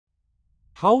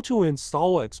How to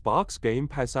install Xbox Game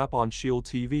Pass app on Shield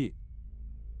TV.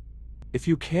 If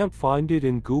you can't find it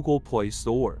in Google Play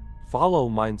Store, follow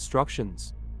my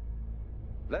instructions.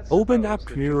 Open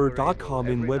appcreator.com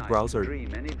in web browser.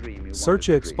 Search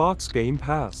Xbox Game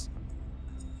Pass.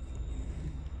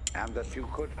 And that you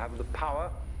could have the power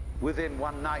within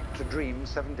one night to dream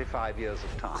 75 years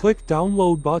of time. Click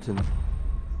download button.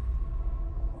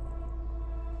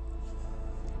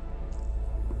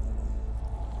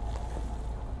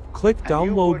 Click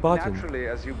download button. Naturally,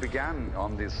 as you began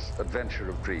on this adventure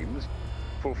of dreams,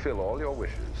 fulfill all your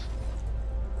wishes.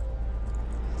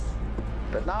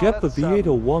 But now Get the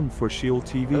V801 for Shield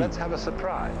TV. Let's have a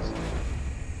surprise.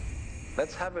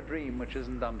 Let's have a dream which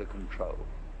isn't under control.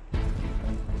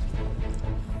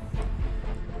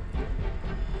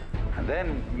 And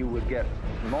then you would get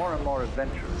more and more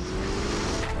adventurous.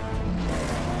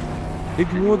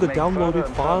 Ignore the downloaded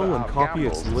file and copy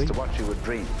its link. To what you would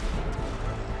dream.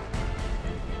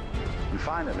 And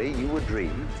finally, you would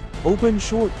dream. Open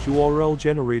short URL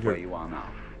generator. Where you are now.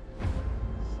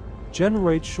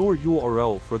 Generate short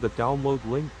URL for the download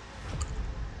link.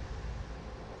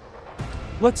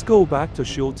 Let's go back to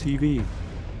Shield TV.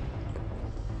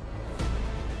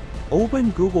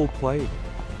 Open Google Play.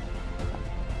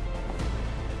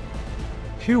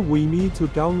 Here we need to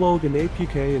download an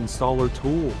APK installer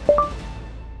tool.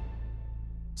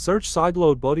 Search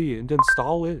SIDELOAD Buddy and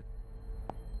install it.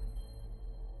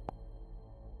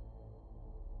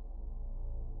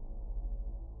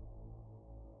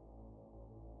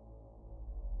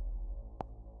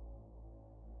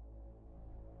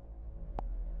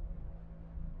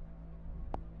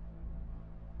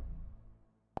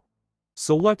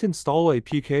 Select Install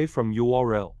APK from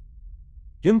URL.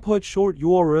 Input short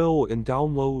URL and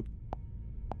download.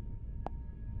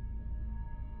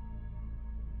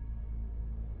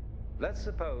 Let's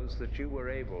suppose that you were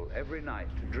able every night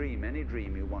to dream any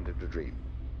dream you wanted to dream.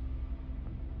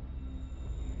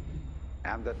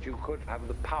 And that you could have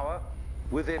the power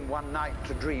within one night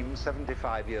to dream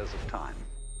 75 years of time.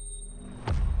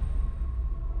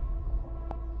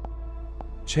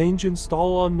 Change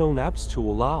Install Unknown Apps to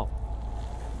Allow.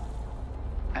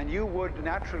 And you would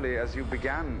naturally, as you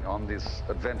began on this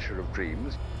adventure of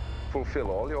dreams,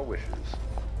 fulfill all your wishes.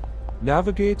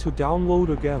 Navigate to download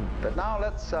again. But now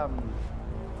let's have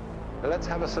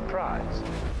a surprise.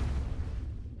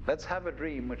 Let's have a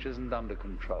dream which isn't under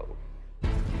control.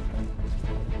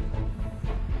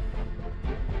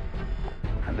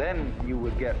 And then you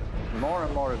would get more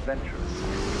and more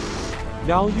adventurous.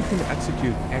 Now you can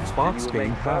execute Xbox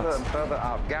Game Pass. Further and further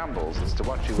out gambles as to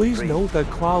what you Please would dream. note that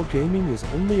cloud gaming is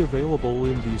only available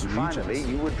in these regions. Finally,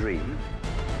 you would dream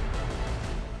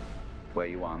where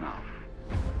you are now.